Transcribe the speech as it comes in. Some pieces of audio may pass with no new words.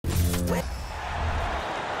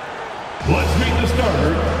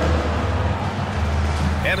starter.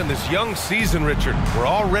 And in this young season, Richard, we're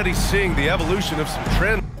already seeing the evolution of some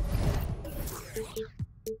trends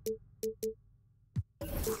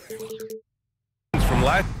from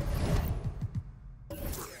last.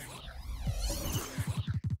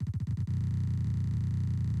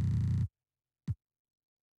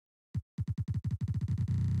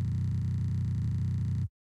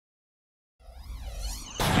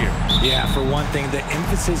 Yeah, for one thing, the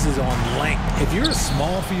emphasis is on length. If you're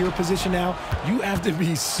small for your position now, you have to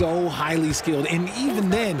be so highly skilled. And even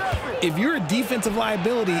then, if you're a defensive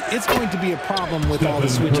liability, it's going to be a problem with all the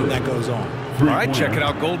switching that goes on. All right, check it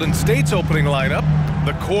out. Golden State's opening lineup.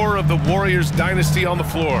 The core of the Warriors dynasty on the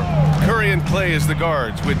floor. Curry and Clay as the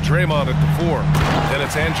guards with Draymond at the 4. Then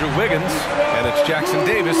it's Andrew Wiggins, and it's Jackson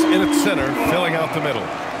Davis in at center, filling out the middle.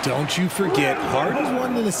 Don't you forget, Harden's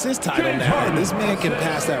won an assist title now, and this man can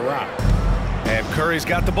pass that rock. And Curry's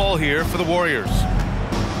got the ball here for the Warriors.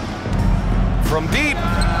 From deep.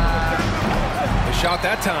 The shot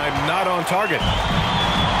that time, not on target.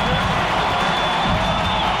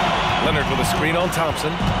 Leonard with a screen on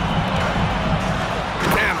Thompson.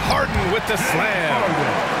 And Harden with the slam.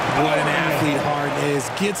 What an athlete Harden is.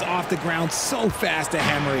 Gets off the ground so fast to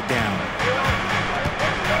hammer it down.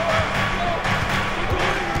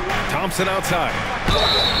 Thompson outside.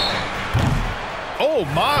 Oh,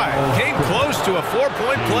 my. Came close to a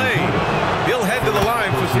 4-point play. He'll head to the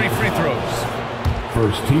line for 3 free throws.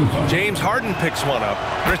 First team foul. James Harden picks one up.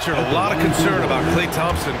 Richard, a lot of concern about Klay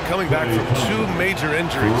Thompson coming back from 2 major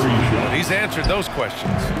injuries. But he's answered those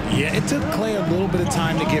questions. Yeah, it took Klay a little bit of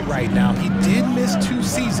time to get right now. He did miss 2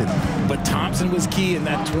 seasons, but Thompson was key in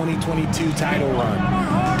that 2022 title run.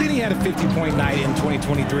 Then he had a 50-point night in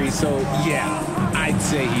 2023, so yeah, I'd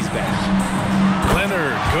say he's back.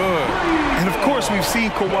 Leonard, good. And of course, we've seen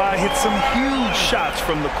Kawhi hit some huge shots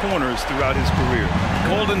from the corners throughout his career.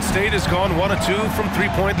 Golden State has gone 1 of 2 from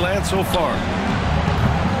 3-point land so far.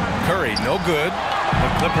 Curry, no good.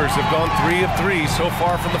 The Clippers have gone 3 of 3 so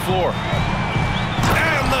far from the floor.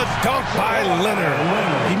 And the dunk by Leonard.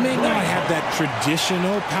 He may not have that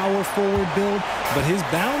traditional power forward build, but his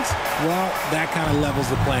bounce, well, that kind of levels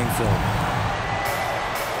the playing field.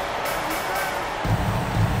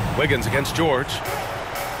 Wiggins against George.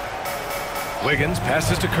 Wiggins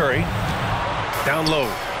passes to Curry. Down low.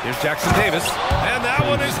 Here's Jackson Davis. And that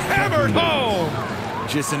one is hammered home.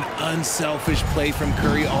 Just an unselfish play from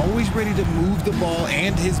Curry, always ready to move the ball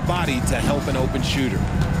and his body to help an open shooter.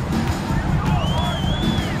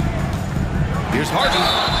 Here's Harden.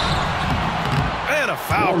 And a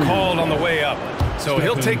foul called on the way up. So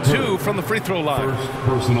he'll take 2 from the free throw line. First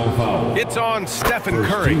personal foul. It's on Stephen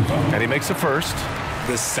Curry. And he makes a first.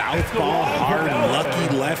 The southpaw, hard,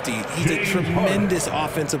 lucky lefty. He's a tremendous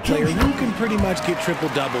offensive player who can pretty much get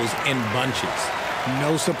triple-doubles in bunches.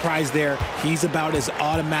 No surprise there. He's about as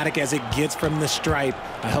automatic as it gets from the stripe.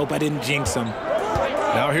 I hope I didn't jinx him.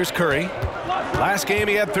 Now here's Curry. Last game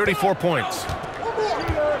he had 34 points.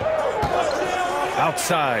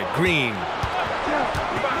 Outside, Green.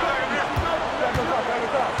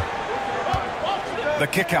 The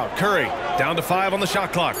kick out, Curry. Down to 5 on the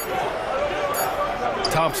shot clock.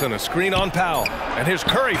 Thompson, a screen on Powell. And here's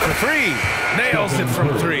Curry for 3. Nails it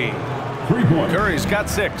from 3. 3-point. Curry's got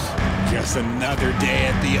 6. Just another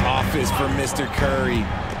day at the office for Mr. Curry.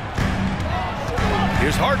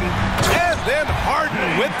 Here's Harden. And then Harden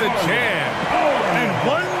with the jam. And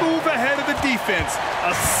 1 move ahead of the defense.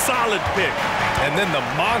 A solid pick. And then the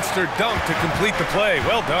monster dunk to complete the play.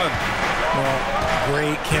 Well done. Well,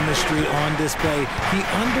 great chemistry on display. He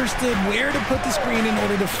understood where to put the screen in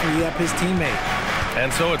order to free up his teammate. And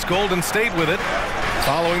so it's Golden State with it,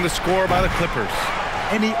 following the score by the Clippers.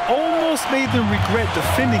 And he almost made them regret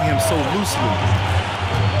defending him so loosely.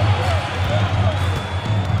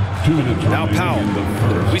 2 minutes Now remaining Powell. in the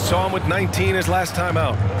first. We saw him with 19 his last time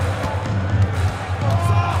out.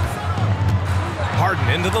 Harden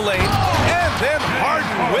into the lane. And then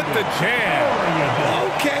Harden with the jam.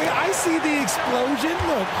 Okay, I see the explosion.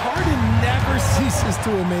 Look, Harden never ceases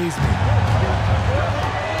to amaze me.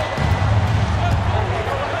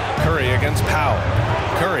 Curry against Powell.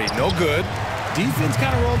 Curry, no good. Defense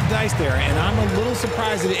kind of rolled the dice there, and I'm a little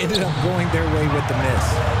surprised that it ended up going their way with the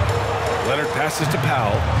miss. Leonard passes to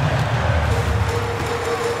Powell.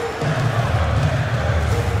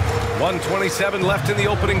 1:27 left in the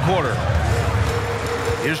opening quarter.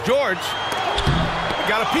 Here's George.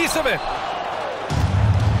 Got a piece of it.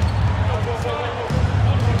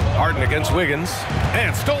 Harden against Wiggins.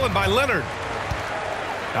 And stolen by Leonard.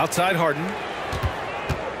 Outside Harden.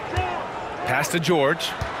 Pass to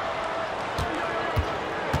George.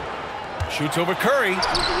 Shoots over Curry.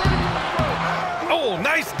 Oh,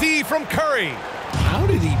 nice D from Curry. How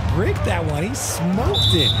did he break that one? He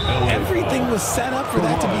smoked it. Everything was set up for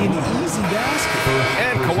that to be an easy basket.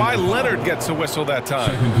 And Kawhi Leonard gets a whistle that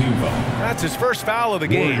time. Second team foul. That's his first foul of the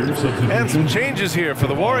game. Warriors substitution. And some changes here for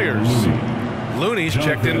the Warriors. Looney's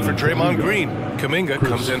checked in for Draymond Green. Kuminga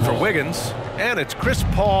comes in for Wiggins. And it's Chris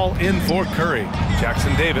Paul in for Curry.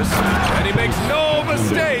 Jackson Davis. And he makes no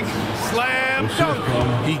mistake. Slam dunk.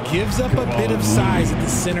 He gives up a bit of size at the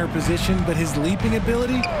center position, but his leaping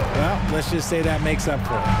ability, well, let's just say that makes up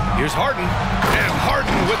for it. Here's Harden. And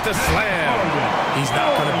Harden with the slam. He's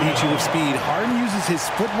not going to beat you with speed. Harden uses his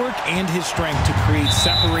footwork and his strength to create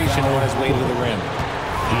separation on his way to the rim.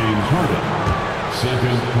 James Harden.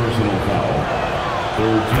 Second personal foul.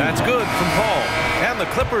 Third team That's good from Paul. And the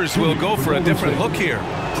Clippers will go for a different look here.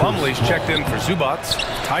 Plumlee's checked in for Zubac.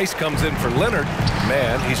 Tice comes in for Leonard.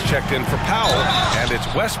 Mann, he's checked in for Powell. And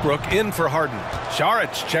it's Westbrook in for Harden.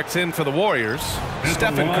 Saric checks in for the Warriors.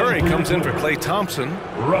 Stephen Curry comes in for Klay Thompson.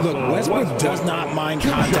 Look, Westbrook does not mind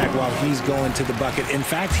contact while he's going to the bucket. In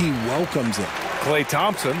fact, he welcomes it. Klay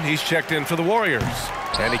Thompson, he's checked in for the Warriors.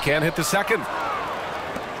 And he can't hit the second.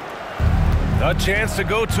 A chance to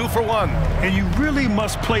go 2 for 1. And you really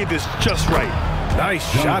must play this just right. Nice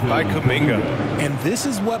shot by Kuminga. And this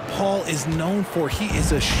is what Paul is known for. He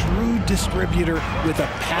is a shrewd distributor with a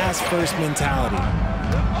pass-first mentality.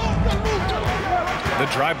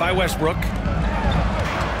 The drive by Westbrook.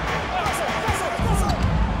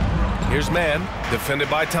 Here's Mann, defended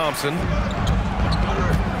by Thompson.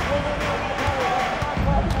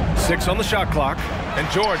 6 on the shot clock. And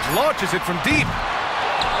George launches it from deep.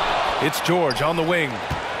 It's George on the wing.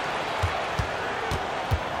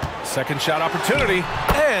 Second shot opportunity,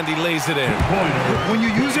 and he lays it in. When you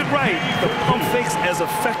use it right, the pump fake's as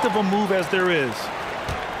effective a move as there is.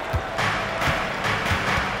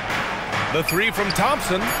 The 3 from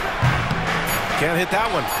Thompson. Can't hit that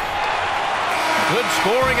one. Good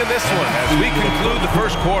scoring in this one as we conclude the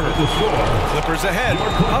first quarter. Clippers ahead,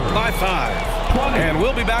 up by 5. And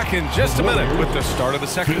we'll be back in just a minute with the start of the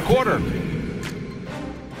second quarter.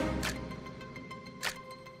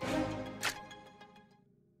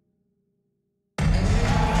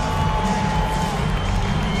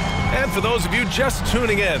 For those of you just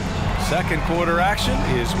tuning in, second quarter action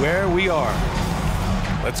is where we are.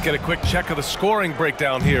 Let's get a quick check of the scoring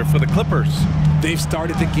breakdown here for the Clippers. They've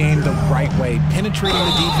started the game the right way, penetrating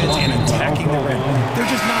the defense and attacking the rim. They're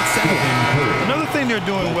just not settling. Another thing they're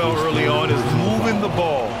doing well early on is moving the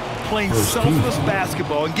ball, playing selfless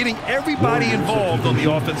basketball, and getting everybody involved on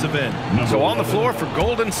the offensive end. So on the floor for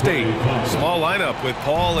Golden State, small lineup with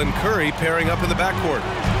Paul and Curry pairing up in the backcourt.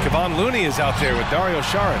 Kevon Looney is out there with Dario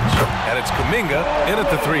Saric, and it's Kuminga in at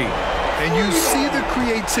the 3. And you see the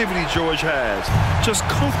creativity George has. Just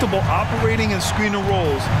comfortable operating in screen and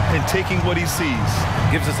rolls and taking what he sees.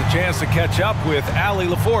 Gives us a chance to catch up with Allie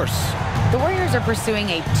LaForce. The Warriors are pursuing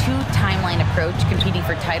a 2-timeline approach, competing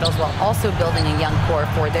for titles while also building a young core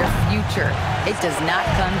for their future. It does not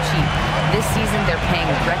come cheap. This season, they're paying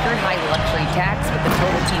record-high luxury tax with the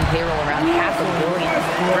total team payroll around $500 million.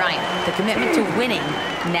 Brian, the commitment to winning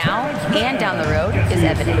now and down the road is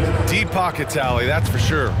evident. Deep pockets, Allie, that's for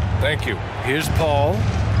sure. Thank you. Here's Paul.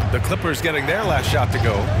 The Clippers getting their last shot to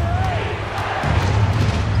go.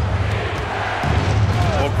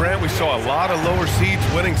 Well, Grant, we saw a lot of lower seeds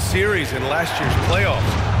winning series in last year's playoffs.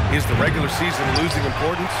 Is the regular season losing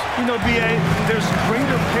importance? You know, B.A., there's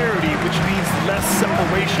greater parity, which means less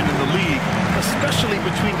separation in the league, especially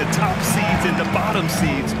between the top seeds and the bottom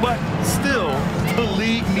seeds. But still, the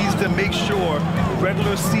league needs to make sure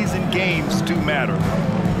regular season games do matter.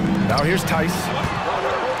 Now here's Tice.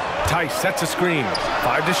 Tice sets a screen.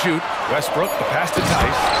 5 to shoot. Westbrook, the pass to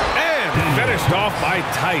Tice. And finished off by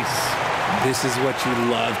Tice. This is what you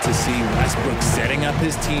love to see. Westbrook setting up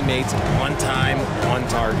his teammates on time, on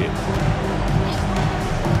target.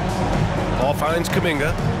 Ball finds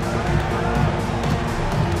Kuminga.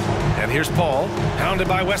 And here's Paul, hounded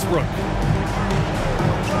by Westbrook.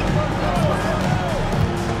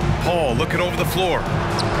 Paul looking over the floor.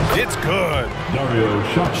 It's good. Dario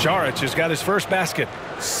Saric has got his first basket.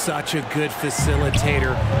 Such a good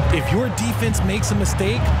facilitator. If your defense makes a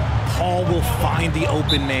mistake, Paul will find the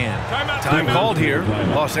open man. Time called here.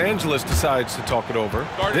 Los Angeles decides to talk it over.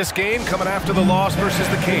 This game coming after the loss versus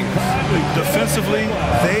the Kings. Defensively,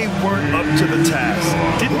 they weren't up to the task.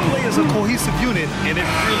 Didn't play as a cohesive unit, and it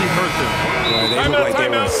really hurt them. Well, they looked like they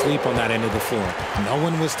were asleep on that end of the floor. No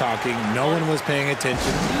one was talking. No one was paying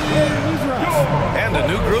attention. It was rough. And a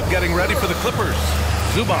new group getting ready for the Clippers.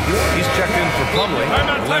 Zubac, he's checked in for Plumlee.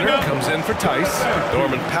 Leonard comes in for Tice.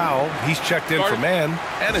 Norman Powell, he's checked in for Mann.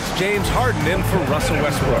 And it's James Harden in for Russell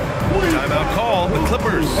Westbrook. Timeout call, the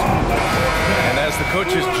Clippers. And as the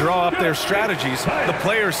coaches draw up their strategies, the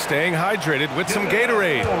players staying hydrated with some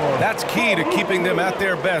Gatorade. That's key to keeping them at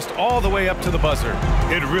their best all the way up to the buzzer.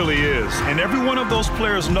 It really is. And every one of those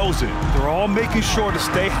players knows it. They're all making sure to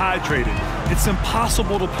stay hydrated. It's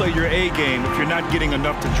impossible to play your A game if you're not getting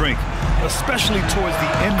enough to drink, especially towards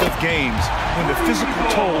the end of games when the physical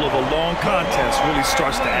toll of a long contest really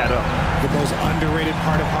starts to add up. The most underrated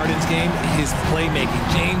part of Harden's game, his playmaking.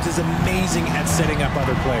 James is amazing at setting up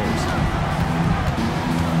other players.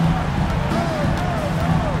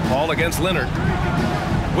 Ball against Leonard.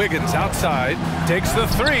 Wiggins outside, takes the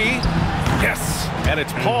three. Yes, and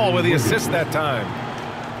it's Paul with the assist that time.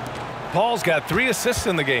 Paul's got 3 assists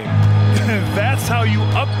in the game. That's how you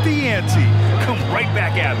up the ante. Come right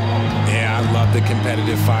back at him. Yeah, I love the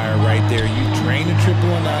competitive fire right there. You drain a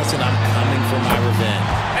triple on us, and I'm coming for my revenge.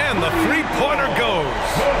 And the three-pointer goes.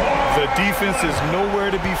 The defense is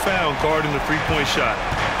nowhere to be found guarding the three-point shot.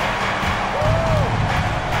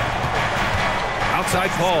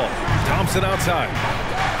 Outside Paul. Thompson outside.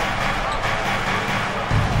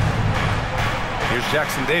 Here's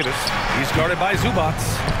Jackson Davis. He's guarded by Zubac.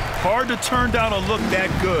 Hard to turn down a look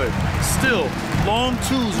that good. Still, long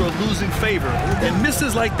twos are losing favor, and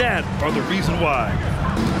misses like that are the reason why.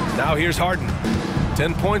 Now here's Harden.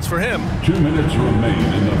 10 points for him. 2 minutes remain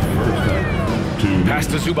in the first half. Pass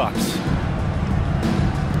to Zubac.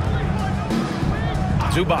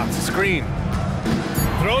 Zubac, screen.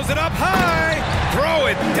 Throws it up high. Throw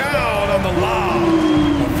it down on the lob.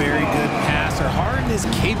 A very good passer. Harden is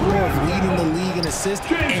capable of leading the league in assists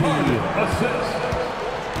any year.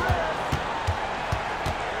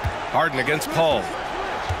 Harden against Paul.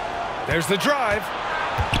 There's the drive.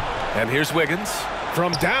 And here's Wiggins.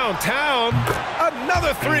 From downtown,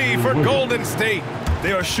 another three for Golden State.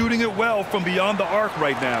 They are shooting it well from beyond the arc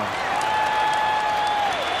right now.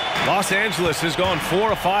 Los Angeles has gone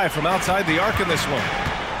 4 of 5 from outside the arc in this one.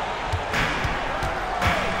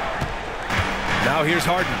 Now here's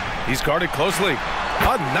Harden. He's guarded closely.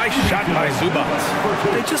 A nice shot by Zubac.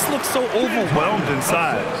 They just look so overwhelmed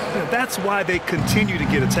inside. That's why they continue to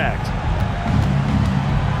get attacked.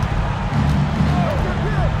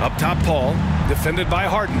 Up top, Paul, defended by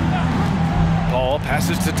Harden. Paul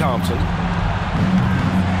passes to Thompson.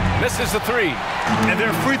 Misses the three. And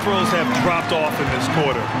their free throws have dropped off in this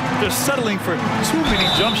quarter. They're settling for too many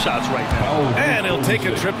jump shots right now. And he'll take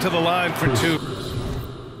a trip to the line for 2.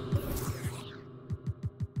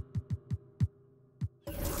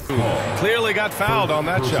 Clearly got fouled on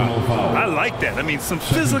that shot. I like that. I mean, some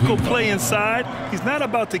physical play inside. He's not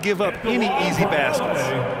about to give up any easy baskets.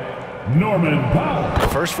 Norman Powell. The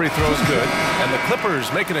first free throw is good, and the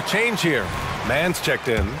Clippers making a change here. Mann's checked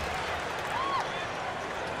in.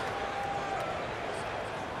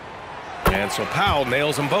 And so Powell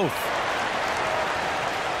nails them both.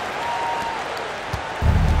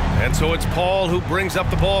 And so it's Paul who brings up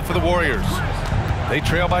the ball for the Warriors. They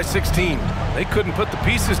trail by 16. They couldn't put the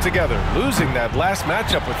pieces together, losing that last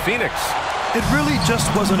matchup with Phoenix. It really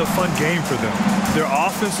just wasn't a fun game for them. Their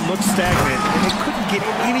offense looked stagnant, and they couldn't get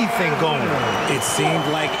anything going. It seemed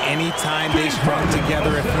like any time they strung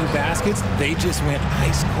together a few baskets, they just went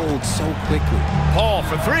ice cold so quickly. Paul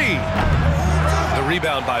for 3. The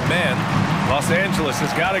rebound by Mann. Los Angeles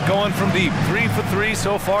has got it going from deep. 3 for 3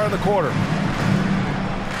 so far in the quarter.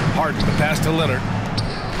 Harden, the pass to Leonard.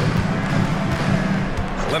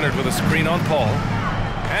 Leonard with a screen on Paul.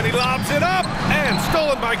 And he lobs it up, and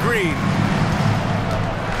stolen by Green.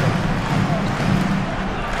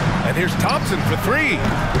 And here's Thompson for 3.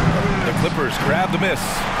 The Clippers grab the miss.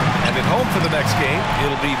 And at home for the next game,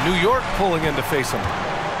 it'll be New York pulling in to face them.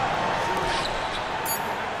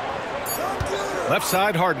 Left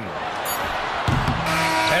side, Harden.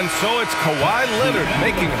 And so it's Kawhi Leonard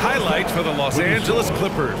making highlights for the Los Angeles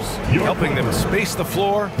Clippers, helping them space the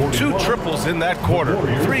floor. 2 triples in that quarter.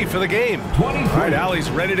 3 for the game. All right, Allie's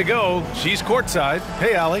ready to go. She's courtside.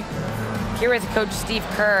 Hey, Allie. Here with Coach Steve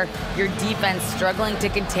Kerr, your defense struggling to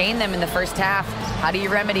contain them in the first half. How do you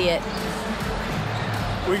remedy it?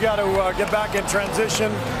 We got to get back in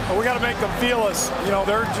transition. We got to make them feel us. You know,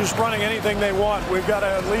 they're just running anything they want. We've got to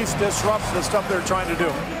at least disrupt the stuff they're trying to do.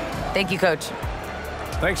 Thank you, Coach.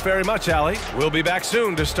 Thanks very much, Allie. We'll be back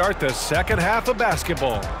soon to start the second half of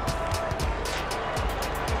basketball.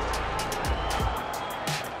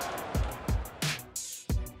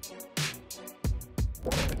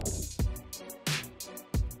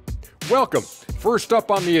 Welcome. First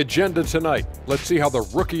up on the agenda tonight, let's see how the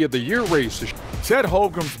Rookie of the Year race is. Chet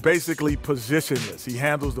Holmgren's basically positionless. He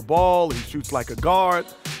handles the ball, he shoots like a guard,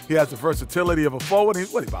 he has the versatility of a forward.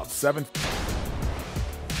 He's about 7.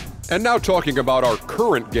 And now talking about our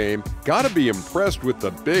current game, gotta be impressed with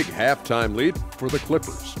the big halftime lead for the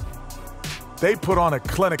Clippers. They put on a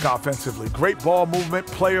clinic offensively. Great ball movement,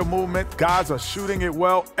 player movement, guys are shooting it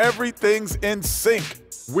well. Everything's in sync.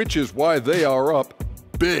 Which is why they are up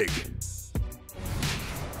big.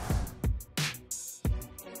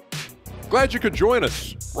 Glad you could join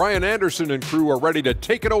us. Ryan Anderson and crew are ready to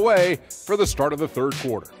take it away for the start of the third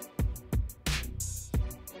quarter.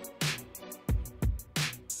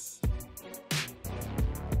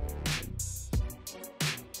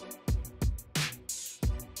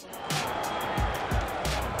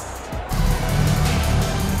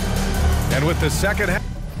 And with the second half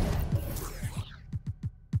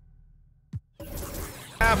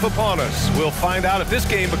upon us, we'll find out if this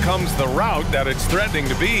game becomes the rout that it's threatening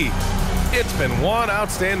to be. It's been one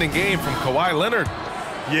outstanding game from Kawhi Leonard.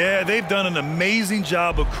 Yeah, they've done an amazing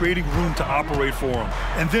job of creating room to operate for him.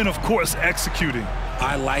 And then, of course, executing.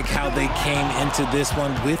 I like how they came into this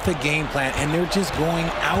one with a game plan, and they're just going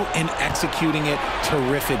out and executing it.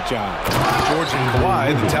 Terrific job. George and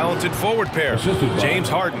Kawhi, the talented forward pair. James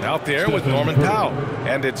Harden out there with Norman Powell.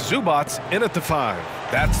 And it's Zubats in at the 5.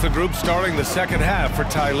 That's the group starting the second half for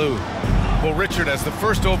Ty Lue. Well, Richard, as the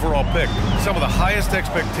first overall pick, some of the highest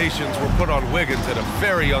expectations were put on Wiggins at a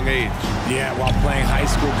very young age. Yeah, while playing high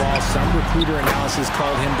school ball, some recruiter analysis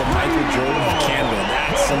called him the Michael Jordan of Canada.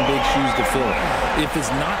 That's some big shoes to fill. If it's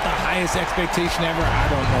not the highest expectation ever, I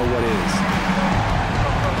don't know what is.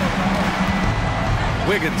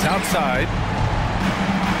 Wiggins outside.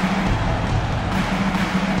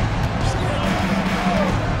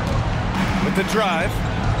 With the drive.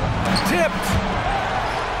 Tipped.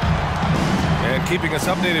 And keeping us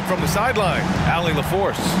updated from the sideline, Allie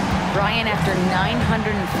LaForce. Brian, after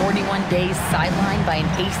 941 days sidelined by an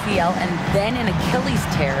ACL and then an Achilles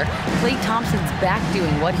tear, Klay Thompson's back doing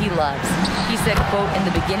what he loves. He said, quote, "In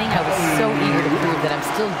the beginning, I was so eager to prove that I'm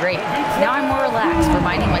still great. Now I'm more relaxed,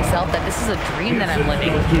 reminding myself that this is a dream that I'm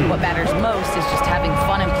living. What matters most is just having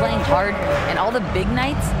fun and playing hard, and all the big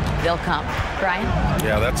nights, they'll come." Brian?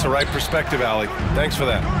 Yeah, that's the right perspective, Allie. Thanks for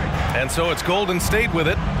that. And so it's Golden State with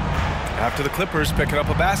it, after the Clippers picking up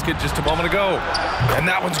a basket just a moment ago. And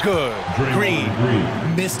that one's good. Green.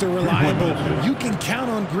 Mr. Reliable. You can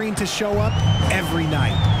count on Green to show up every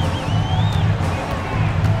night.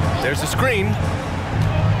 There's a screen.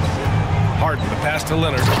 Harden, the pass to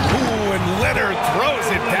Leonard. Ooh, and Leonard throws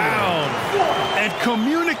it down. And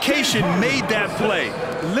communication made that play.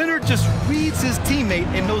 Leonard just reads his teammate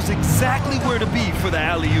and knows exactly where to be for the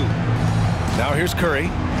alley-oop. Now here's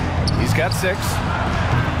Curry. He's got 6.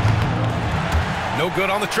 No good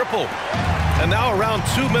on the triple. And now around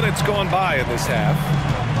 2 minutes gone by in this half.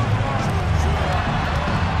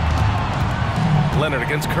 Leonard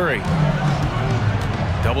against Curry.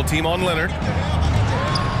 Double team on Leonard.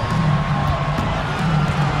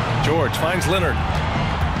 George finds Leonard.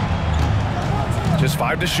 Just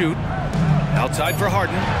 5 to shoot. Outside for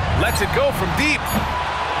Harden. Lets it go from deep.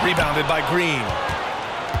 Rebounded by Green.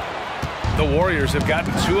 The Warriors have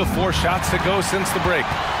gotten 2 of 4 shots to go since the break.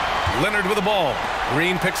 Leonard with the ball.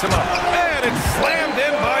 Green picks him up. And it's slammed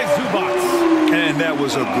in by Zubats. And that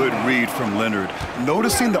was a good read from Leonard.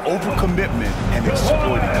 Noticing the overcommitment and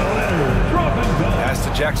exploiting it. Pass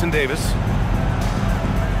to Jackson Davis.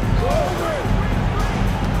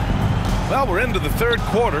 Well, we're into the third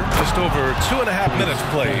quarter. Just over 2.5 minutes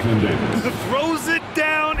played. Throws it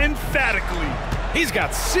down emphatically. He's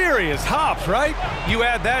got serious hops, right? You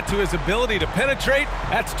add that to his ability to penetrate,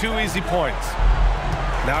 that's 2 easy points.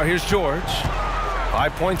 Now here's George.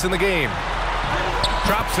 5 points in the game.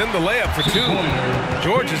 Drops in the layup for 2.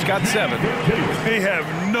 George has got 7. They have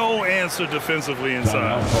no answer defensively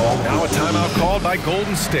inside. Now a timeout called by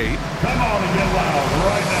Golden State. Come on and get loud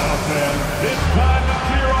right now, fans. It's time to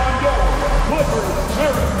cheer on goal. Clippers,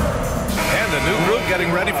 Mavericks. And a new group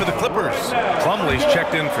getting ready for the Clippers. Plumlee's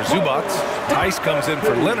checked in for Zubats. Tice comes in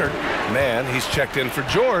for Leonard. Man, he's checked in for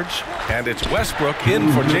George. And it's Westbrook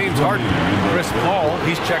in for James Harden. Chris Paul,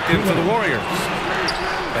 he's checked in for the Warriors.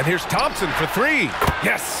 And here's Thompson for 3.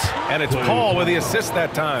 Yes! And it's Paul with the assist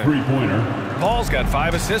that time. Three-pointer. Paul's got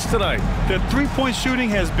 5 assists tonight. The three-point shooting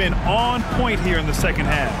has been on point here in the second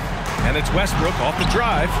half. And it's Westbrook off the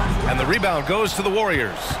drive. And the rebound goes to the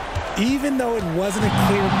Warriors. Even though it wasn't a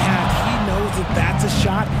clear path, he knows that that's a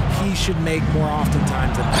shot he should make more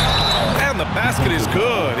oftentimes than not. And the basket is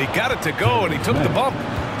good. He got it to go, and he took the bump.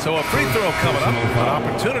 So a free throw coming up, an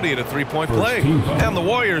opportunity at a 3-point play. And the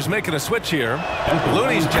Warriors making a switch here.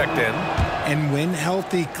 Looney's checked in. And when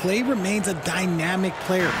healthy, Clay remains a dynamic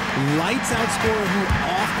player, lights-out scorer who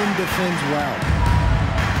often defends well.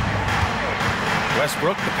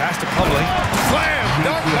 Westbrook, the pass to Plumlee. Slam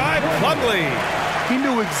dunk by Plumlee. He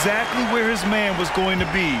knew exactly where his man was going to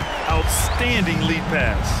be. Outstanding lead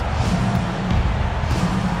pass.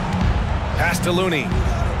 Pass to Looney.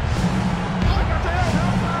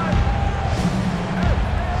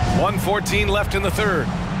 1:14 left in the third.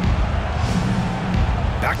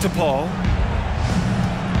 Back to Paul.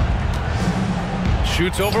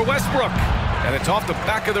 Shoots over Westbrook. And it's off the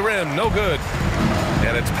back of the rim. No good.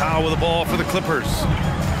 And it's Powell with the ball for the Clippers.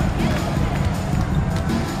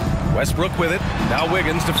 Westbrook with it. Now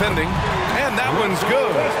Wiggins defending. And that one's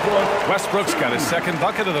good. Westbrook's got his second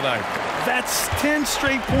bucket of the night. That's 10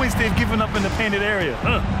 straight points they've given up in the painted area.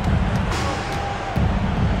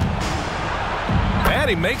 And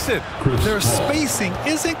he makes it. Their spacing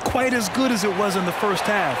isn't quite as good as it was in the first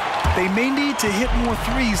half. They may need to hit more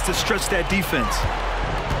threes to stretch that defense.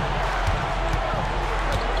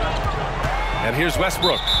 And here's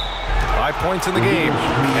Westbrook. 5 points in the game.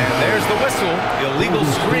 And there's the whistle. Illegal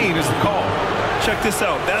screen is the call. Check this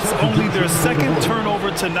out. That's only their second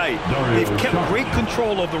turnover tonight. They've kept great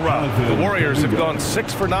control of the rock. The Warriors have gone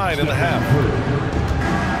 6 for 9 in the half.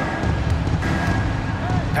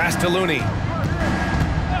 Pass to Looney.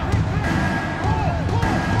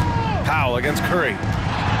 Powell against Curry.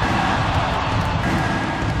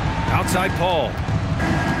 Outside Paul.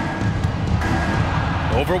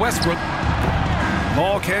 Over Westbrook.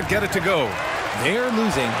 Paul can't get it to go. They're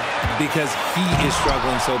losing because he is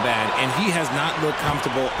struggling so bad, and he has not looked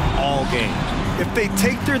comfortable all game. If they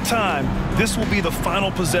take their time, this will be the final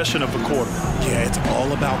possession of the quarter. Yeah, it's all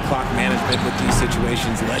about clock management with these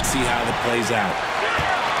situations. Let's see how it plays out.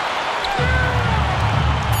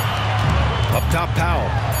 Up top, Powell.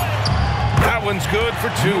 That one's good for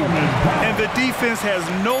 2. And the defense has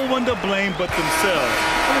no one to blame but themselves.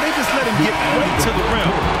 I mean, they just let him get right to the rim.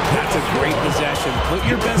 That's a great possession. Put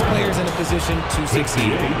your best players in a position to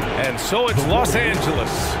succeed. And so it's Los Angeles,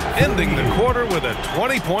 ending the quarter with a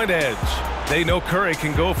 20-point edge. They know Curry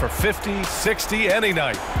can go for 50, 60 any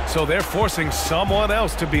night, so they're forcing someone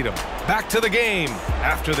else to beat him. Back to the game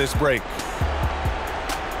after this break.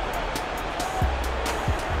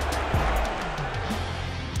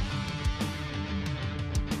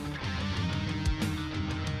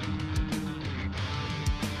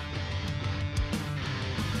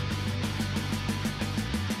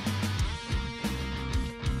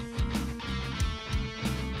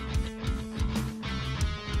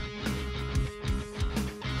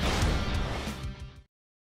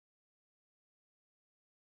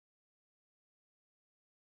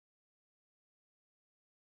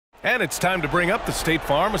 And it's time to bring up the State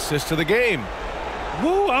Farm assist of the game.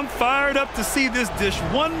 Woo, I'm fired up to see this dish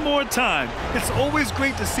one more time. It's always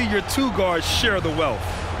great to see your two guards share the wealth.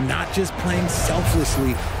 Not just playing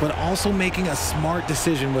selflessly, but also making a smart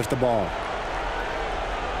decision with the ball.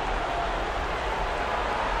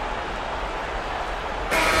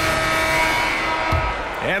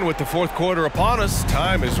 And with the fourth quarter upon us,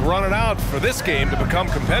 time is running out for this game to become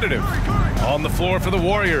competitive. On the floor for the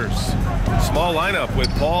Warriors. Small lineup with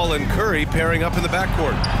Paul and Curry pairing up in the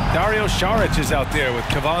backcourt. Dario Saric is out there with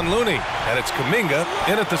Kevon Looney. And it's Kuminga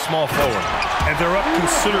in at the small forward. And they're up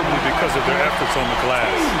considerably because of their efforts on the glass.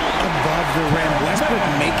 Above the rim, Westbrook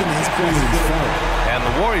making his presence felt. And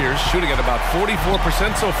the Warriors shooting at about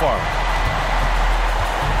 44% so far.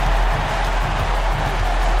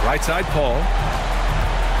 Right side, Paul.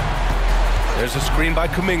 There's a screen by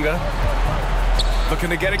Kuminga. Looking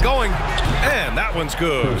to get it going. And that one's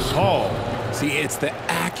good. Paul. See, it's the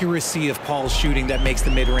accuracy of Paul's shooting that makes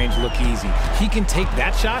the mid-range look easy. He can take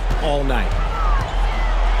that shot all night.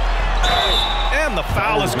 And the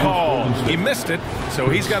foul is called. He missed it, so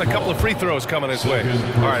he's got a couple of free throws coming his way.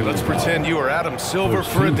 All right, let's pretend you are Adam Silver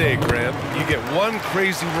for a day, Grant. You get one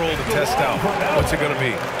crazy rule to test out. What's it going to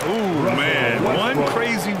be? Ooh, man, one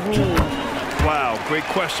crazy rule. Wow, great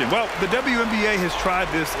question. Well, the WNBA has tried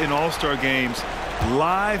this in all-star games.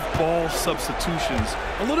 Live ball substitutions,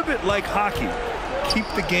 a little bit like hockey. Keep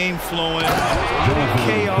the game flowing.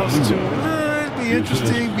 Chaos too. It'd be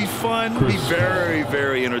interesting, be fun, be very,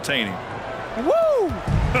 very entertaining. Woo!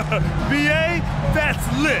 BA, that's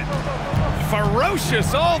lit.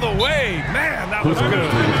 Ferocious all the way. Man, that was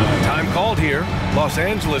good. Time called here. Los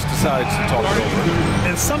Angeles decides to talk it over.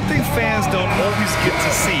 And something fans don't always get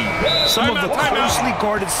to see. Some of the closely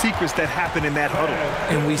guarded secrets that happen in that huddle.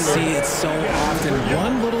 And we see it so often.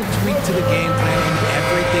 One little tweak to the game plan and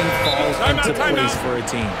everything falls into place for a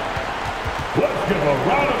team. Let's give a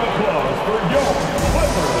round of applause for your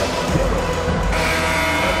Clippers.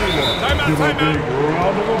 Give a big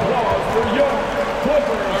round of applause for young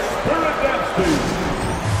Clippers Spirit Dynasty.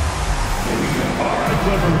 All right,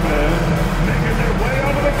 Clipper fans, making their way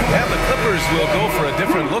onto the court. And the Clippers will go for a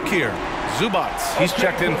different look here. Zubats, he's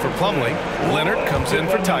checked in for Plumlee. Leonard comes in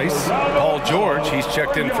for Tice. Paul George, he's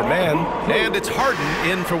checked in for Mann. And it's Harden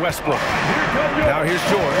in for Westbrook. Now here's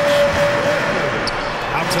George.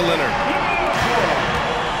 Out to Leonard.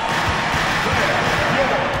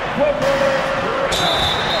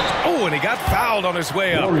 Oh, and he got fouled on his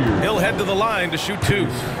way up. He'll head to the line to shoot two.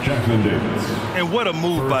 Jackson Davis. And what a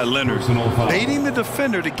move by Leonard. Baiting the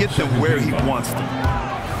defender to get them where he wants them.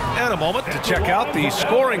 And a moment to check out the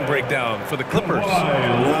scoring breakdown for the Clippers.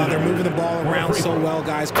 They're moving the ball around so well,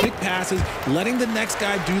 guys. Quick passes, letting the next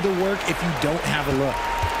guy do the work if you don't have a look.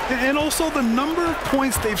 And also the number of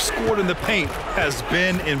points they've scored in the paint has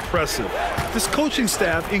been impressive. This coaching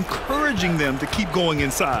staff encouraging them to keep going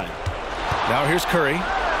inside. Now here's Curry.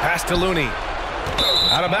 Pass to Looney.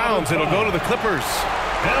 Out of bounds. It'll go to the Clippers.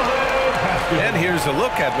 And here's a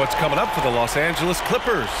look at what's coming up for the Los Angeles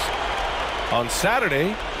Clippers. On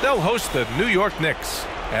Saturday, they'll host the New York Knicks.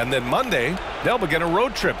 And then Monday, they'll begin a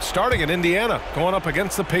road trip starting in Indiana, going up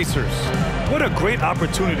against the Pacers. What a great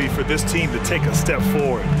opportunity for this team to take a step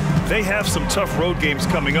forward. They have some tough road games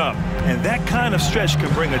coming up, and that kind of stretch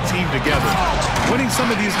can bring a team together. Winning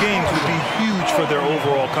some of these games would be huge for their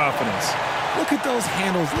overall confidence. Look at those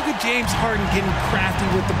handles. Look at James Harden getting crafty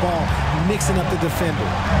with the ball, mixing up the defender.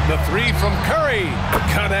 The three from Curry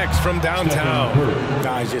connects from downtown.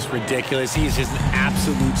 Guys, just ridiculous. He's just an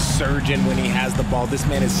absolute surgeon when he has the ball. This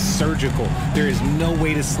man is surgical. There is no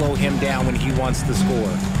way to slow him down when he wants to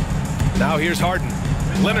score. Now here's Harden.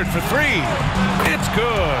 Leonard for three. It's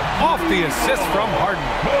good. Off the assist from Harden.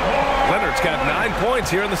 Leonard's got 9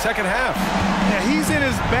 points here in the second half. Yeah, he's in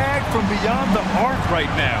his bag from beyond the arc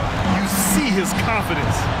right now. You see his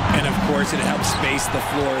confidence. And, of course, it helps space the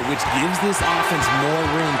floor, which gives this offense more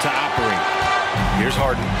room to operate. Here's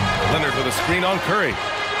Harden. Leonard with a screen on Curry.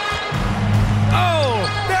 Oh,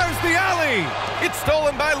 there's the alley. It's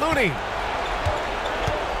stolen by Looney.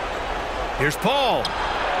 Here's Paul.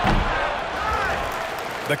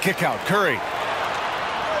 The kick out, Curry.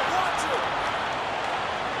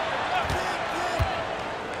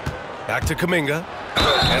 Back to Kuminga.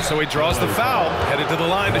 And so he draws the foul, headed to the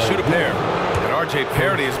line to shoot a pair. And R.J.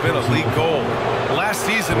 Parody has been a league goal. Last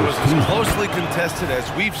season was as closely contested as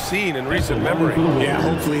we've seen in recent memory. Yeah,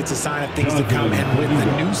 hopefully it's a sign of things to come. And with the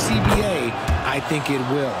new CBA, I think it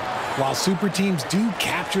will. While super teams do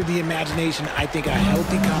capture the imagination, I think a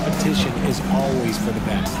healthy competition is always for the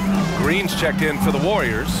best. Green's checked in for the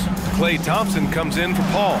Warriors. Klay Thompson comes in for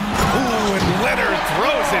Paul. Ooh, and Leonard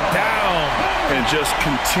throws it down. And just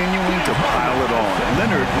continuing to pile it on.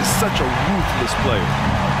 Leonard is such a ruthless player.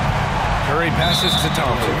 Curry passes to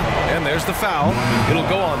Thompson. And there's the foul. It'll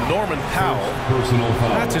go on Norman Powell. Personal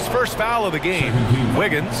foul. That's his first foul of the game.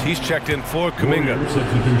 Wiggins, he's checked in for Kuminga. Warrior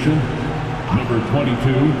substitution, number 22,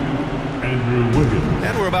 Andrew Wiggins.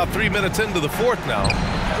 And we're about 3 minutes into the fourth now.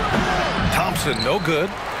 Thompson, no good.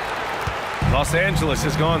 Los Angeles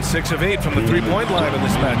has gone 6 of 8 from the three-point line in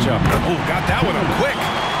this matchup. Oh, got that one up quick.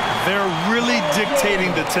 They're really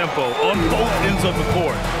dictating the tempo on both ends of the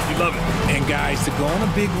court. You love it. And guys, to go on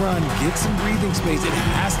a big run, get some breathing space, it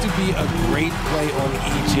has to be a great play on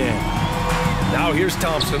each end. Now here's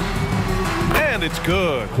Thompson. And it's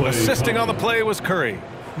good. Assisting on the play was Curry.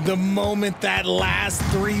 The moment that last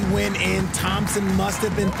three went in, Thompson must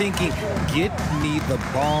have been thinking, get me the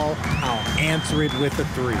ball, I'll answer it with a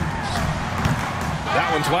three.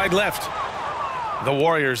 That one's wide left. The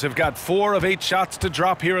Warriors have got 4 of 8 shots to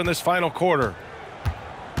drop here in this final quarter.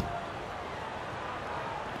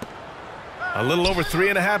 A little over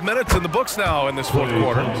 3.5 minutes in the books now in this fourth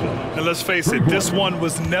quarter. And let's face it, this one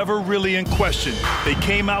was never really in question. They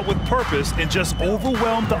came out with purpose and just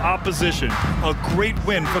overwhelmed the opposition. A great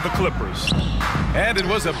win for the Clippers. And it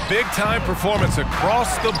was a big-time performance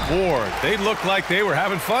across the board. They looked like they were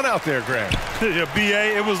having fun out there, Grant. Yeah,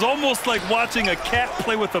 B.A., it was almost like watching a cat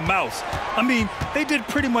play with a mouse. I mean, they did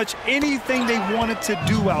pretty much anything they wanted to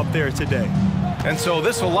do out there today. And so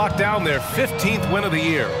this will lock down their 15th win of the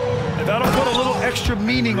year. And that'll put a little extra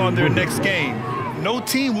meaning on their next game. No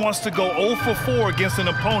team wants to go 0 for 4 against an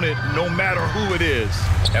opponent, no matter who it is.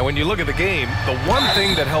 And when you look at the game, the one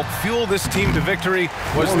thing that helped fuel this team to victory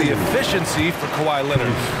was the efficiency for Kawhi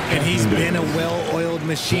Leonard. And he's been a well-oiled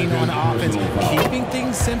machine on offense, keeping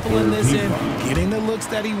things simple in this end, getting the looks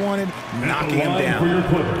that he wanted, knocking him down.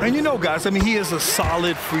 And you know, guys, I mean, he is a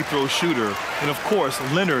solid free throw shooter. And, of course,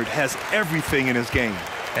 Leonard has everything in his game.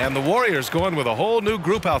 And the Warriors going with a whole new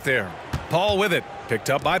group out there. Paul with it,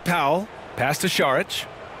 picked up by Powell. Pass to Šarić.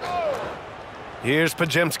 Here's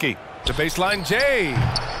Pajemski to baseline J.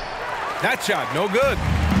 That shot, no good.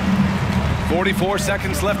 44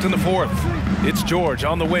 seconds left in the fourth. It's George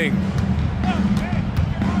on the wing.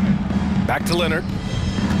 Back to Leonard.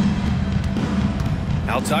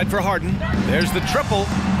 Outside for Harden. There's the triple.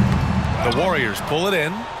 The Warriors pull it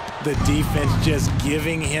in. The defense just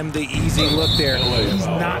giving him the easy look there. He's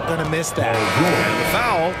not going to miss that. And the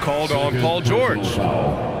foul called on Paul George.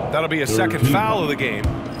 That'll be a second foul of the game.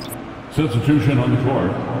 Substitution on the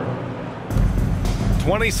court.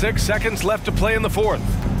 26 seconds left to play in the fourth.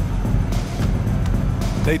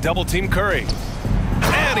 They double team Curry.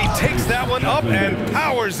 And he takes that one up and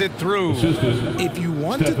powers it through. If you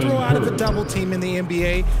want to throw out of the double team in the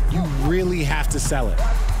NBA, you really have to sell it.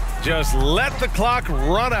 Just let the clock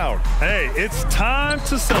run out. Hey, it's time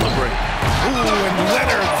to celebrate. Ooh, and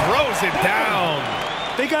Leonard throws it down.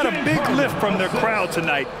 They got a big lift from their crowd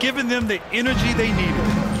tonight, giving them the energy they needed.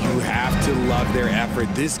 You have to love their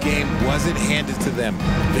effort. This game wasn't handed to them.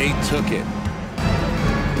 They took it.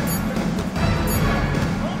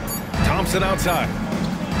 Thompson outside.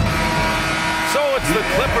 So it's the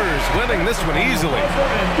Clippers winning this one easily.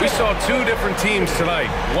 We saw two different teams tonight.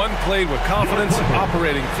 One played with confidence,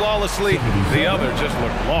 operating flawlessly. The other just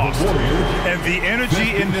looked lost. And the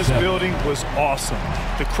energy in this building was awesome.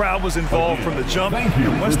 The crowd was involved from the jump,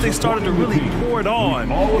 and once they started to really pour it on,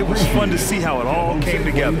 it was fun to see how it all came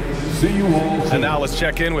together. See you all. And now let's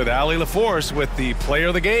check in with Allie LaForce with the player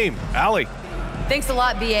of the game. Allie. Thanks a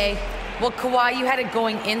lot, B.A. Well, Kawhi, you had it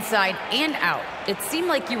going inside and out. It seemed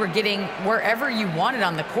like you were getting wherever you wanted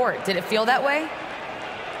on the court. Did it feel that way?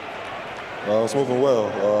 It's moving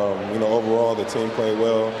well. Overall, the team played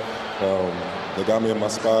well. They got me in my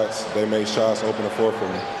spots. They made shots, open the floor for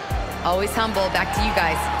me. Always humble. Back to you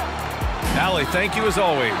guys. Allie, thank you as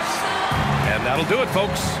always. And that'll do it,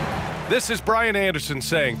 folks. This is Brian Anderson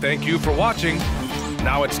saying thank you for watching.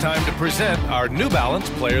 Now it's time to present our New Balance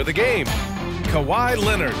Player of the Game, Kawhi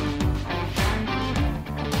Leonard.